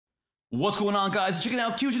What's going on, guys? Checking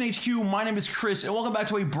out Fusion HQ. My name is Chris and welcome back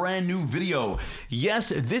to a brand new video. Yes,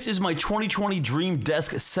 this is my 2020 Dream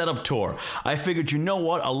Desk setup tour. I figured, you know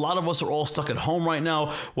what, a lot of us are all stuck at home right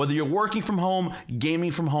now. Whether you're working from home,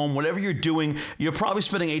 gaming from home, whatever you're doing, you're probably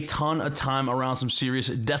spending a ton of time around some serious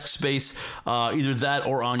desk space, either that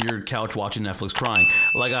or on your couch watching Netflix crying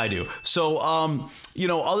like I do. So, you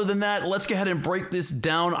know, other than that, let's go ahead and break this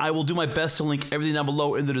down. I will do my best to link everything down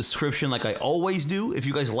below in the description like I always do. If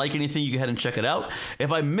you guys like anything, you go ahead and check it out.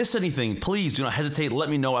 If I miss anything, please do not hesitate. Let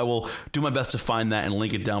me know. I will do my best to find that and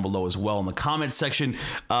link it down below as well in the comment section.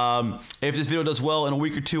 If this video does well in a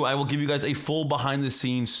week or two, I will give you guys a full behind the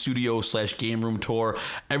scenes studio / game room tour.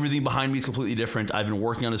 Everything behind me is completely different. I've been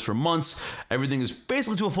working on this for months. Everything is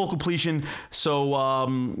basically to a full completion. So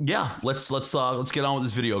yeah, let's get on with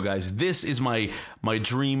this video, guys. This is my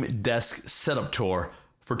dream desk setup tour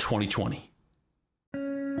for 2020.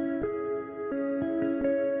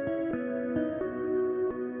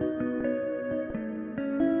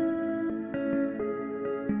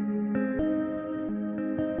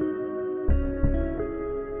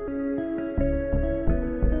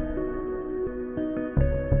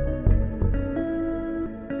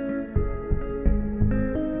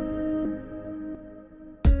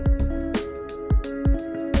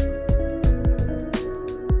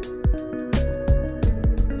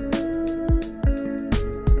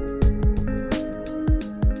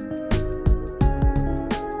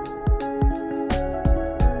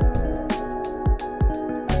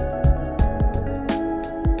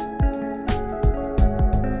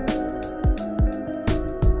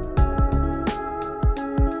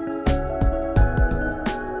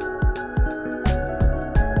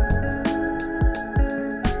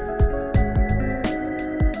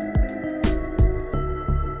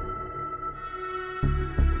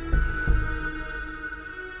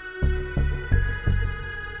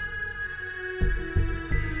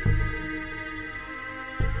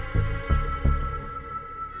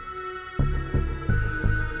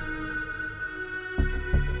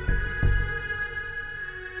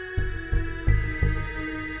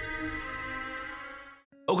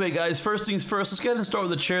 Okay guys, first things first, let's get ahead and start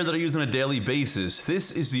with the chair that I use on a daily basis.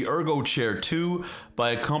 This is the Ergo Chair 2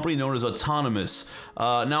 by a company known as Autonomous.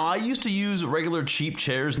 Now I used to use regular cheap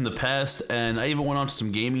chairs in the past, and I even went on to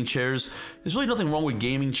some gaming chairs. There's really nothing wrong with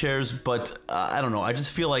gaming chairs, but I don't know, I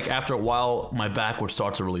just feel like after a while my back would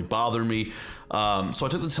start to really bother me. So I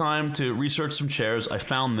took the time to research some chairs. I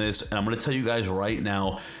found this, and I'm going to tell you guys right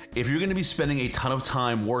now, if you're going to be spending a ton of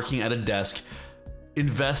time working at a desk,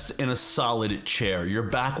 invest in a solid chair. Your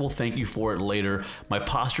back will thank you for it later. My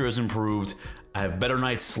posture has improved. I have better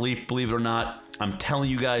night's sleep, believe it or not. I'm telling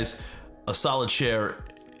you guys, a solid chair,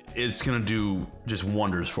 it's gonna do just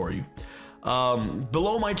wonders for you.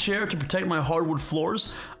 Below my chair, to protect my hardwood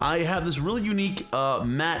floors, I have this really unique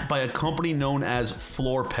mat by a company known as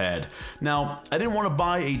Florpad. Now, I didn't want to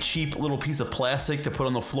buy a cheap little piece of plastic to put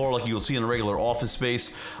on the floor like you'll see in a regular office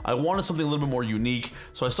space. I wanted something a little bit more unique,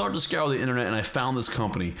 so I started to scour the internet and I found this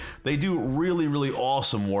company. They do really, really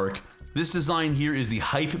awesome work. This design here is the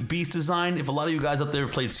Hype Beast design. If a lot of you guys out there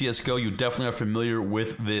have played CSGO, you definitely are familiar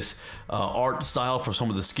with this art style for some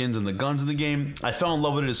of the skins and the guns in the game. I fell in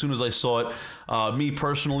love with it as soon as I saw it. Me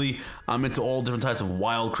personally, I'm into all different types of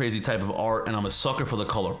wild, crazy type of art, and I'm a sucker for the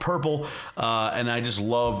color purple. And I just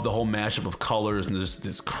love the whole mashup of colors and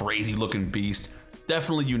this crazy looking beast.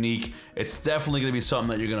 Definitely unique. It's definitely going to be something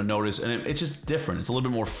that you're going to notice, and it's just different. It's a little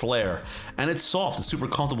bit more flair, and it's soft. It's super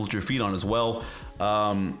comfortable with your feet on as well.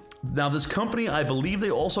 Now this company, I believe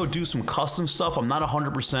they also do some custom stuff. I'm not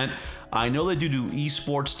 100%. I know they do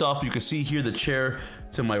esports stuff. You can see here the chair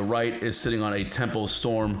to my right is sitting on a Tempo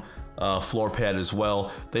Storm floor pad as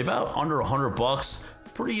well. They've about under $100.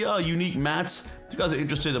 Pretty unique mats. If you guys are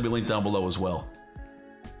interested, they'll be linked down below as well.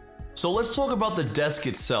 So let's talk about the desk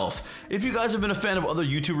itself. If you guys have been a fan of other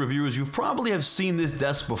YouTube reviewers, you probably have seen this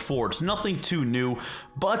desk before. It's nothing too new,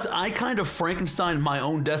 but I kind of Frankensteined my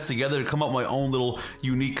own desk together to come up with my own little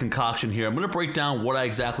unique concoction here. I'm going to break down what I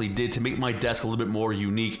exactly did to make my desk a little bit more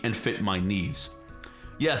unique and fit my needs.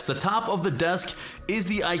 Yes, the top of the desk is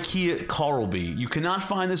the IKEA Carlby. You cannot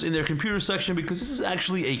find this in their computer section because this is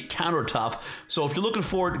actually a countertop. So if you're looking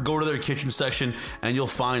for it, go to their kitchen section and you'll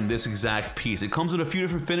find this exact piece. It comes in a few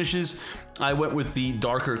different finishes. I went with the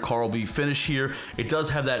darker Carlby finish here. It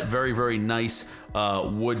does have that very, very nice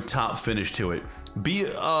wood top finish to it. Be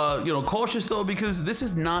cautious though, because this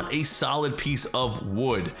is not a solid piece of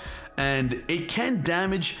wood and it can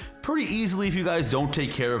damage pretty easily if you guys don't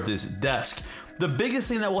take care of this desk. The biggest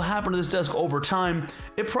thing that will happen to this desk over time,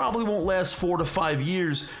 it probably won't last 4 to 5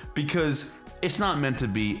 years because it's not meant to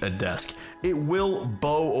be a desk. It will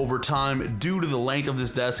bow over time due to the length of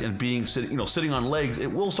this desk and being sitting on legs.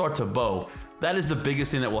 It will start to bow. That is the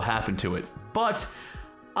biggest thing that will happen to it. But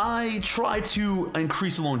I try to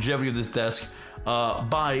increase the longevity of this desk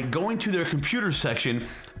by going to their computer section,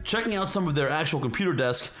 checking out some of their actual computer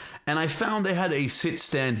desks, and I found they had a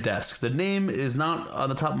sit-stand desk. The name is not on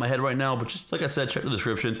the top of my head right now, but just like I said, check the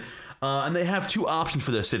description. And they have two options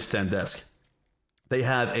for their sit-stand desk. They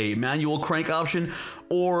have a manual crank option,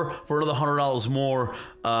 or for another $100 more,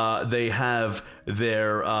 they have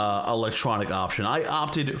their electronic option. I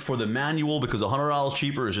opted for the manual because $100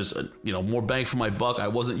 cheaper is just more bang for my buck. I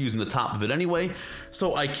wasn't using the top of it anyway.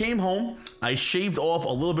 So I came home, I shaved off a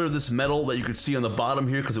little bit of this metal that you could see on the bottom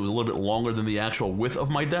here because it was a little bit longer than the actual width of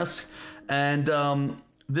my desk. And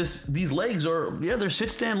these legs are, they're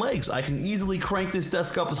sit-stand legs. I can easily crank this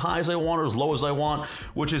desk up as high as I want or as low as I want,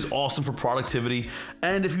 which is awesome for productivity.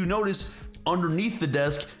 And if you notice, underneath the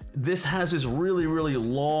desk, this has this really, really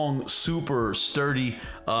long, super sturdy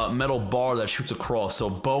metal bar that shoots across. So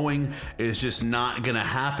bowing is just not gonna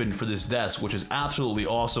happen for this desk, which is absolutely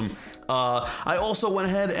awesome. I also went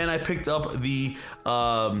ahead and I picked up the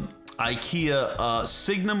IKEA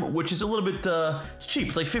Signum, which is a little bit it's cheap.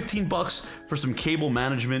 It's like 15 bucks for some cable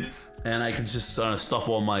management, and I can just stuff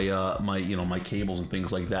all my my cables and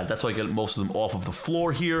things like that. That's why I get most of them off of the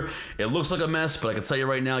floor here. It looks like a mess, but I can tell you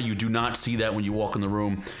right now, you do not see that when you walk in the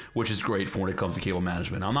room, which is great for when it comes to cable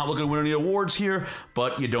management. I'm not looking to win any awards here,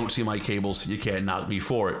 but you don't see my cables, you can't knock me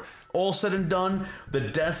for it. All said and done, the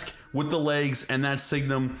desk with the legs and that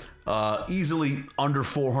Signum, easily under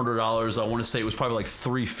 $400. I want to say it was probably like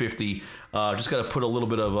 $350. Just got to put a little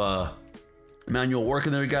bit of manual work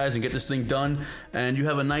in there, guys, and get this thing done. And you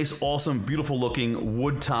have a nice, awesome, beautiful looking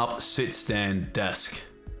wood top sit stand desk.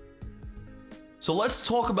 So let's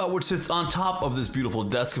talk about what sits on top of this beautiful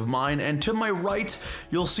desk of mine. And to my right,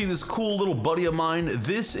 you'll see this cool little buddy of mine.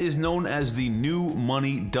 This is known as the New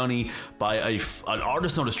Money Dunny by an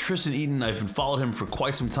artist known as Tristan Eaton. I've been following him for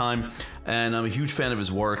quite some time, and I'm a huge fan of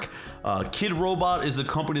his work. Kid Robot is the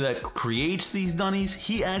company that creates these dunnies.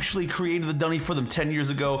 He actually created the dunny for them 10 years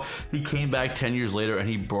ago. He came back 10 years later and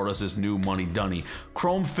he brought us this New Money Dunny.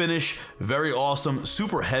 Chrome finish, very awesome,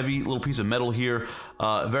 super heavy little piece of metal here,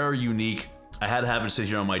 very unique. I had to have it sit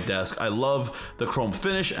here on my desk. I love the chrome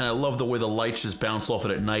finish, and I love the way the lights just bounce off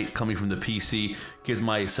it at night coming from the PC. Gives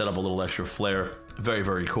my setup a little extra flair. Very,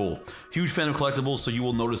 very cool. Huge fan of collectibles, so you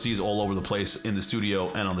will notice these all over the place in the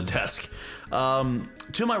studio and on the desk.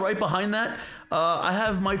 To my right behind that, I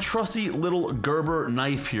have my trusty little Gerber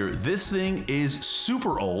knife here. This thing is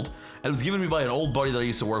super old, and it was given to me by an old buddy that I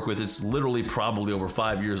used to work with. It's literally probably over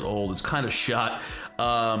 5 years old. It's kind of shot,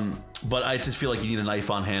 but I just feel like you need a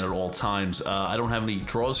knife on hand at all times. I don't have any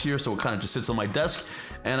drawers here, so it kind of just sits on my desk,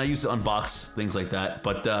 and I used to unbox things like that.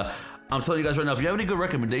 But I'm telling you guys right now, if you have any good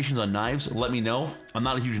recommendations on knives, let me know. I'm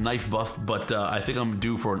not a huge knife buff, but I think I'm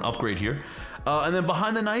due for an upgrade here. And then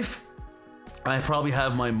behind the knife, I probably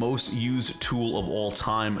have my most used tool of all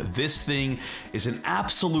time. This thing is an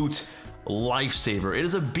absolute lifesaver. It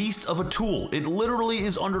is a beast of a tool. It literally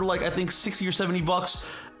is under like, I think 60 or 70 bucks.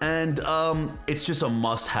 And it's just a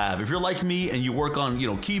must-have. If you're like me and you work on,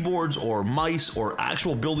 keyboards or mice or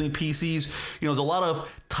actual building PCs, there's a lot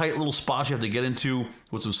of tight little spots you have to get into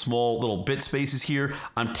with some small little bit spaces here.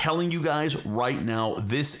 I'm telling you guys right now,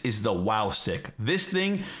 this is the wow stick. This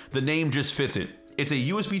thing, the name just fits it. It's a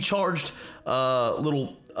USB charged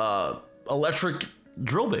little electric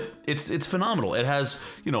drill bit. It's phenomenal. It has,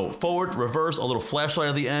 forward, reverse, a little flashlight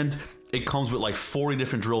at the end. It comes with like 40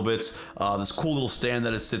 different drill bits. This cool little stand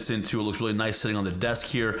that it sits into. It looks really nice sitting on the desk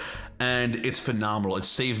here, and it's phenomenal. It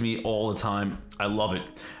saves me all the time. I love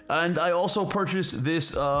it. And I also purchased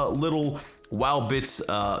this little Wow Bits,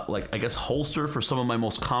 like I guess holster for some of my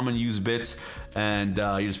most common used bits. And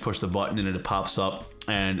you just push the button and it pops up,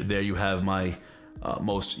 and there you have my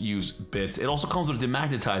most used bits. It also comes with a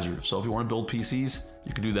demagnetizer, so if you want to build PCs,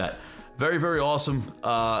 you can do that. Very, very awesome.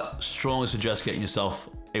 Strongly suggest getting yourself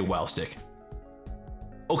a wow stick.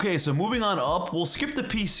 Okay, so moving on up, we'll skip the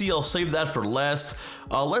PC, I'll save that for last.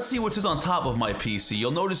 Let's see what sits on top of my PC.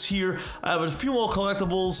 You'll notice here, I have a few more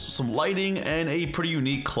collectibles, some lighting, and a pretty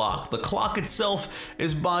unique clock. The clock itself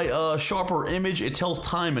is by Sharper Image. It tells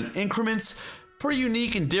time in increments. Pretty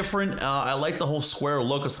unique and different. I like the whole square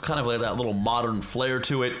look. It's kind of like that little modern flair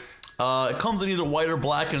to it. It comes in either white or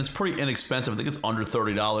black, and it's pretty inexpensive. I think it's under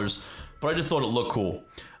 $30, but I just thought it looked cool.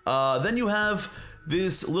 Then you have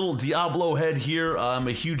this little Diablo head here. I'm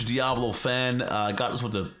a huge Diablo fan. I got this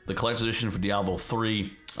with the collector's edition for Diablo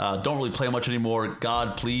 3. Don't really play much anymore.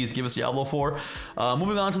 God, please give us Diablo 4.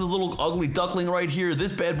 Moving on to this little ugly duckling right here.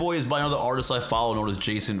 This bad boy is by another artist I follow known as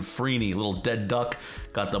Jason Freeney. Little dead duck.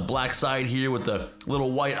 Got the black side here with the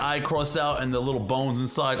little white eye crossed out and the little bones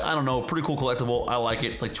inside. I don't know. Pretty cool collectible. I like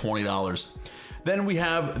it. It's like $20. Then we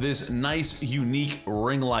have this nice, unique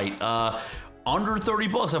ring light. Under 30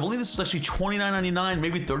 bucks. I believe this is actually $29.99,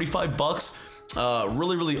 maybe 35 bucks.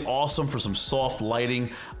 Really, really awesome for some soft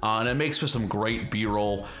lighting, and it makes for some great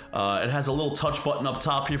B-roll. It has a little touch button up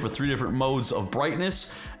top here for 3 different modes of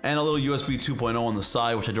brightness, and a little USB 2.0 on the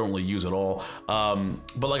side, which I don't really use at all.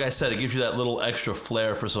 But like I said, it gives you that little extra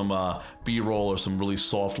flair for some B-roll or some really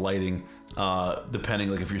soft lighting, depending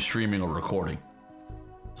like if you're streaming or recording.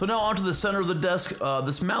 So now onto the center of the desk.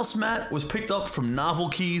 This mouse mat was picked up from Novel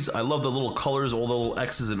Keys. I love the little colors, all the little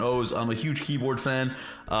X's and O's. I'm a huge keyboard fan.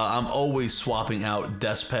 I'm always swapping out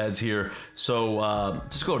desk pads here. So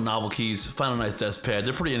just go to Novel Keys, find a nice desk pad.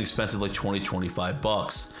 They're pretty inexpensive, like 20, 25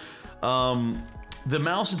 bucks. The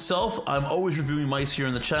mouse itself, I'm always reviewing mice here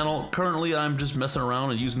on the channel. Currently, I'm just messing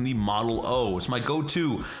around and using the Model O. It's my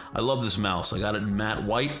go-to. I love this mouse. I got it in matte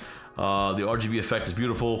white. The RGB effect is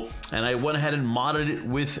beautiful, and I went ahead and modded it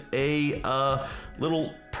with a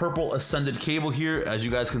little purple ascended cable here. As you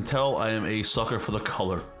guys can tell, I am a sucker for the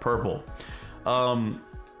color purple.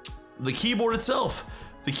 The keyboard itself,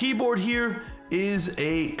 the keyboard here is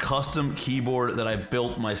a custom keyboard that I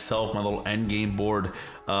built myself, my little endgame board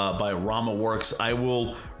by RamaWorks. I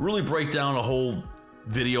will really break down a whole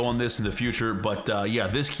video on this in the future, but yeah,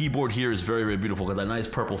 this keyboard here is very, very beautiful. Got that nice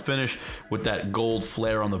purple finish with that gold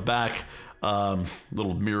flare on the back.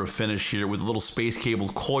 Little mirror finish here with little space cables,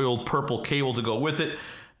 coiled purple cable to go with it.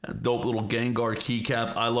 A dope little Gengar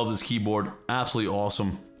keycap. I love this keyboard, absolutely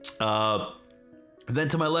awesome. Then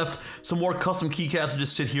to my left, some more custom keycaps that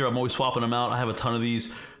just sit here. I'm always swapping them out. I have a ton of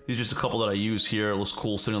these. These are just a couple that I use here. It looks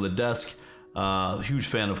cool sitting on the desk. Huge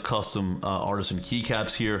fan of custom artisan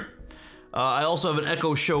keycaps here. I also have an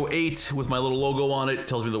Echo Show 8 with my little logo on it. It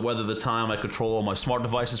tells me the weather, the time. I control all my smart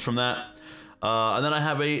devices from that. And then I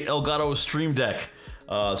have a Elgato Stream Deck.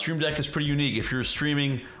 Stream Deck is pretty unique. If you're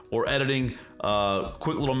streaming or editing,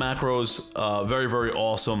 quick little macros, very, very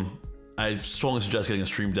awesome. I strongly suggest getting a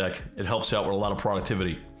Stream Deck. It helps you out with a lot of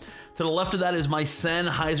productivity. To the left of that is my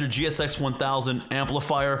Sennheiser GSX 1000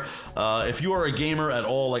 amplifier. If you are a gamer at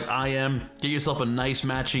all like I am, get yourself a nice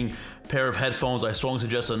matching pair of headphones. I strongly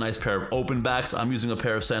suggest a nice pair of open backs. I'm using a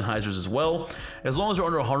pair of Sennheisers as well. As long as they're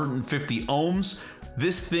under 150 ohms,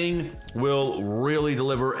 this thing will really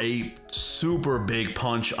deliver a super big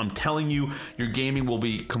punch. I'm telling you, your gaming will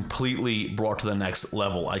be completely brought to the next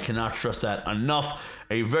level. I cannot stress that enough.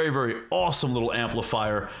 A very, very awesome little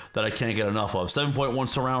amplifier that I can't get enough of. 7.1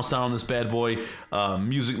 surround sound on this bad boy.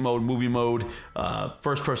 Music mode, movie mode,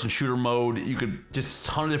 first-person shooter mode. You could just a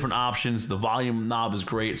ton of different options. The volume knob is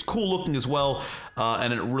great. It's cool looking as well,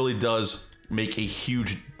 and it really does make a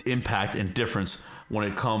huge impact and difference when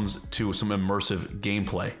it comes to some immersive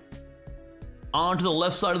gameplay. On to the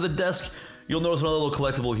left side of the desk, you'll notice another little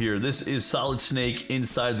collectible here. This is Solid Snake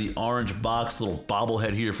inside the orange box, little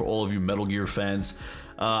bobblehead here for all of you Metal Gear fans.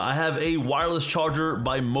 I have a wireless charger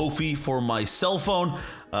by Mophie for my cell phone.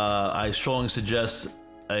 I strongly suggest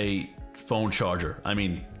a phone charger. I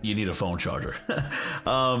mean, you need a phone charger.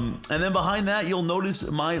 And then behind that, you'll notice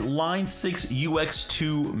my Line 6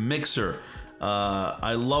 UX2 mixer.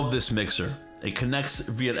 I love this mixer. It connects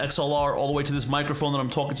via XLR all the way to this microphone that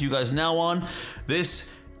I'm talking to you guys now on.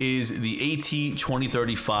 This is the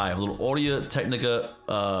AT2035, a little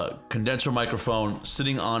Audio-Technica condenser microphone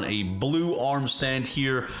sitting on a blue arm stand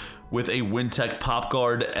here with a Wintec pop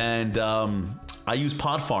guard, and I use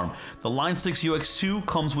PodFarm. The Line 6 UX2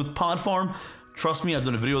 comes with PodFarm. Trust me, I've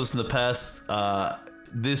done a video of this in the past.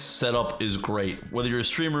 This setup is great. Whether you're a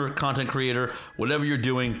streamer, content creator, whatever you're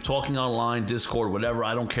doing, talking online, Discord, whatever,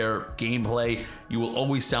 I don't care, gameplay, you will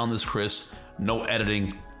always sound this crisp. No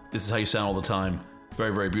editing. This is how you sound all the time.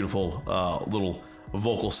 Very, very beautiful little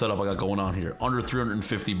vocal setup I got going on here. Under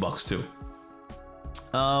 350 bucks too.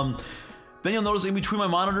 Then you'll notice in between my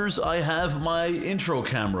monitors, I have my intro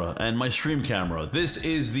camera and my stream camera. This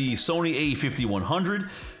is the Sony A5100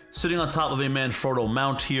 sitting on top of a Manfrotto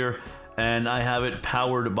mount here. And I have it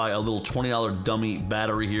powered by a little $20 dummy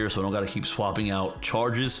battery here, so I don't got to keep swapping out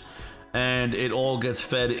charges. And it all gets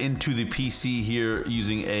fed into the PC here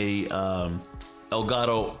using a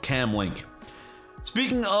Elgato Cam Link.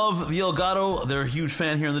 Speaking of the Elgato, they're a huge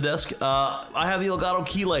fan here on the desk. I have the Elgato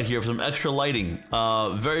key light here for some extra lighting.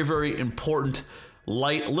 Very, very important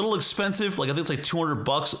light. A little expensive, like I think it's like 200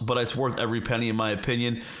 bucks, but it's worth every penny in my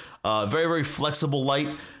opinion. Very, very flexible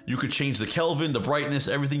light. You could change the Kelvin, the brightness,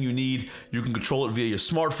 everything you need. You can control it via your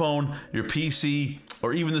smartphone, your PC,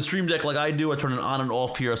 or even the Stream Deck like I do. I turn it on and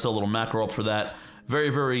off here. I set a little macro up for that. Very,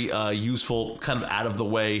 very useful, kind of out of the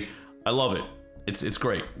way. I love it. It's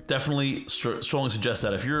great. Definitely strongly suggest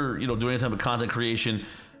that if you're doing any type of content creation,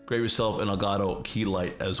 grab yourself an Elgato key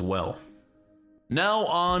light as well. Now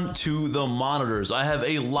on to the monitors. I have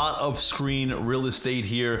a lot of screen real estate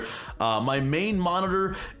here. My main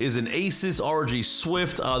monitor is an Asus ROG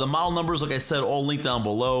Swift. The model numbers, like I said, all linked down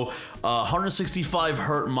below. 165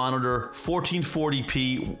 Hz monitor,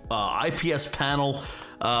 1440p, IPS panel,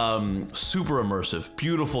 super immersive,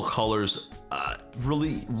 beautiful colors.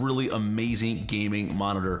 Really, really amazing gaming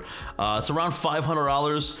monitor. It's around $500,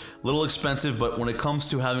 a little expensive, but when it comes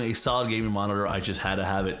to having a solid gaming monitor, I just had to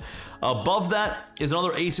have it. Above that is another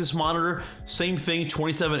Asus monitor, same thing,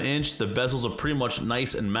 27-inch. The bezels are pretty much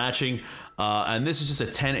nice and matching. And this is just a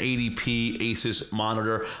 1080p Asus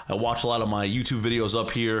monitor. I watch a lot of my YouTube videos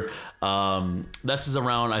up here. This is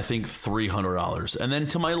around, I think, $300. And then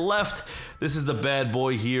to my left, this is the bad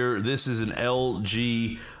boy here. This is an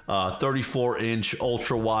LG 34-inch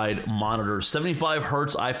ultra-wide monitor, 75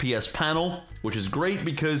 Hz IPS panel, which is great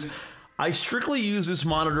because I strictly use this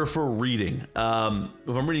monitor for reading. If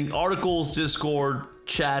I'm reading articles, Discord,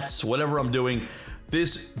 chats, whatever I'm doing,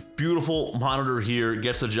 this beautiful monitor here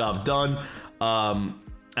gets the job done, and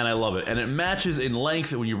I love it. And it matches in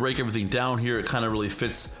length. When you break everything down here, it kind of really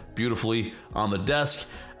fits beautifully on the desk.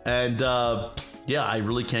 And yeah, I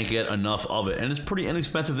really can't get enough of it. And it's pretty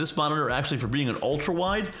inexpensive. This monitor, actually, for being an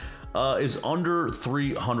ultra-wide, is under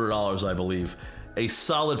 $300, I believe. A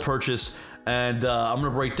solid purchase. And I'm going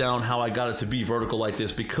to break down how I got it to be vertical like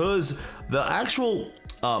this, because the actual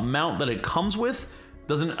mount that it comes with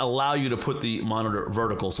doesn't allow you to put the monitor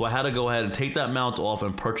vertical. So I had to go ahead and take that mount off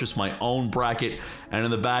and purchase my own bracket. And in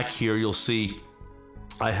the back here, you'll see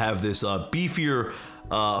I have this beefier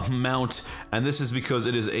mount, and this is because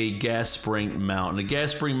it is a gas spring mount. And a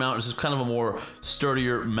gas spring mount is just kind of a more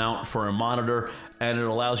sturdier mount for a monitor, and it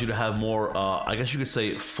allows you to have more, I guess you could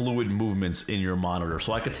say, fluid movements in your monitor.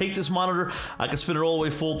 So I could take this monitor, I could spin it all the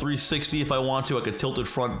way full 360 if I want to. I could tilt it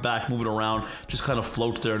front, back, move it around, just kind of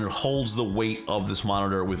floats there, and it holds the weight of this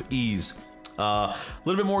monitor with ease. A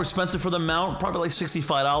little bit more expensive for the mount, probably like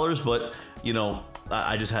 $65, but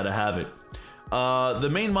I just had to have it. The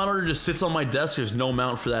main monitor just sits on my desk. There's no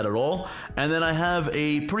mount for that at all. And then I have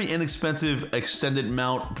a pretty inexpensive extended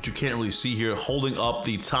mount, but you can't really see here, holding up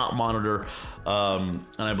the top monitor. And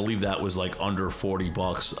I believe that was like under 40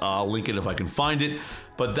 bucks. I'll link it if I can find it.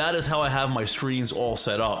 But that is how I have my screens all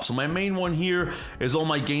set up. So my main one here is all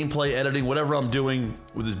my gameplay editing, whatever I'm doing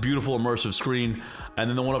with this beautiful immersive screen. And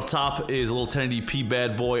then the one up top is a little 1080p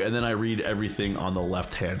bad boy. And then I read everything on the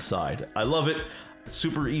left-hand side. I love it. It's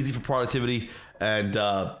super easy for productivity, and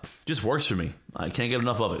just works for me. I can't get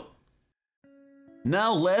enough of it.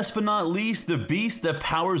 Now, last but not least, the beast that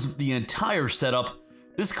powers the entire setup.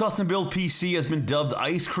 This custom-built PC has been dubbed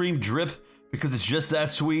Ice Cream Drip because it's just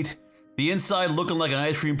that sweet. The inside looking like an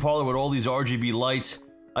ice cream parlor with all these RGB lights.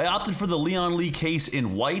 I opted for the Leon Lee case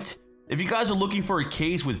in white. If you guys are looking for a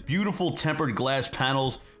case with beautiful tempered glass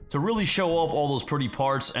panels to really show off all those pretty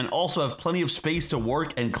parts and also have plenty of space to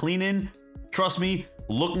work and clean in, trust me,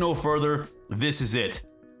 look no further, this is it.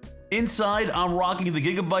 Inside, I'm rocking the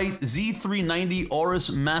Gigabyte Z390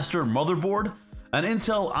 Aorus Master motherboard, an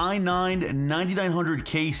Intel i9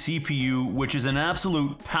 9900K CPU, which is an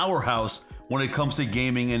absolute powerhouse when it comes to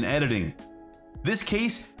gaming and editing. This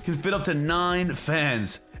case can fit up to 9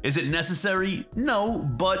 fans. Is it necessary? No,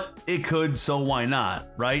 but it could, so why not,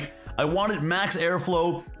 right? I wanted max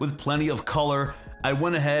airflow with plenty of color. I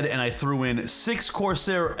went ahead and I threw in 6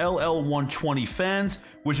 Corsair LL120 fans,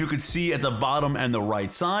 which you could see at the bottom and the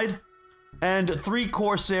right side, and 3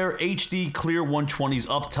 Corsair HD Clear 120s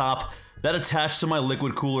up top that attach to my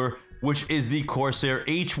liquid cooler, which is the Corsair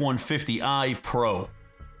H150i Pro.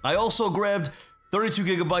 I also grabbed 32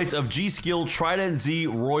 gigabytes of G.Skill Trident Z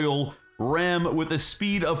Royal RAM with a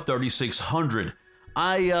speed of 3600.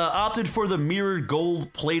 I opted for the mirrored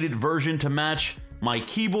gold-plated version to match my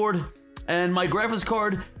keyboard, and my graphics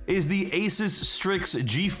card is the Asus Strix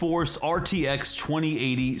GeForce RTX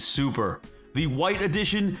 2080 Super, the white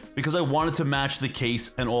edition, because I wanted to match the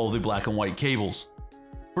case and all the black and white cables.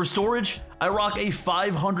 For storage, I rock a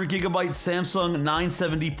 500 gigabyte Samsung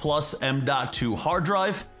 970 Plus M.2 hard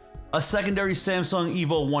drive, a secondary Samsung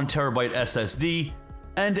Evo 1 terabyte SSD,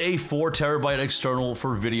 and a 4 terabyte external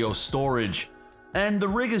for video storage. And the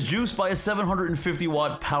rig is juiced by a 750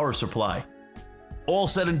 watt power supply. All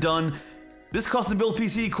said and done, this custom built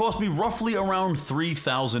PC cost me roughly around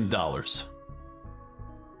 $3,000.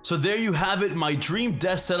 So there you have it, my dream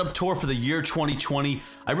desk setup tour for the year 2020.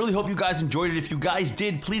 I really hope you guys enjoyed it. If you guys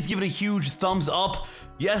did, please give it a huge thumbs up.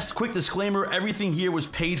 Yes, quick disclaimer, everything here was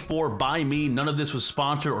paid for by me. None of this was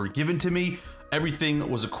sponsored or given to me. Everything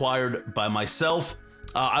was acquired by myself.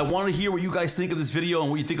 I want to hear what you guys think of this video and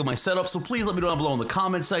what you think of my setup, so please let me know down below in the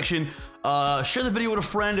comment section. Share the video with a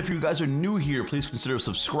friend. If you guys are new here, please consider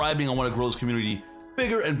subscribing. I want to grow this community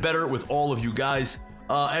bigger and better with all of you guys.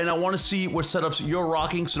 And I want to see what setups you're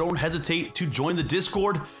rocking, so don't hesitate to join the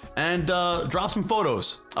Discord and drop some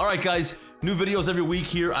photos. All right, guys, new videos every week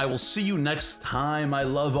here. I will see you next time. I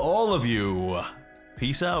love all of you.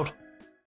 Peace out.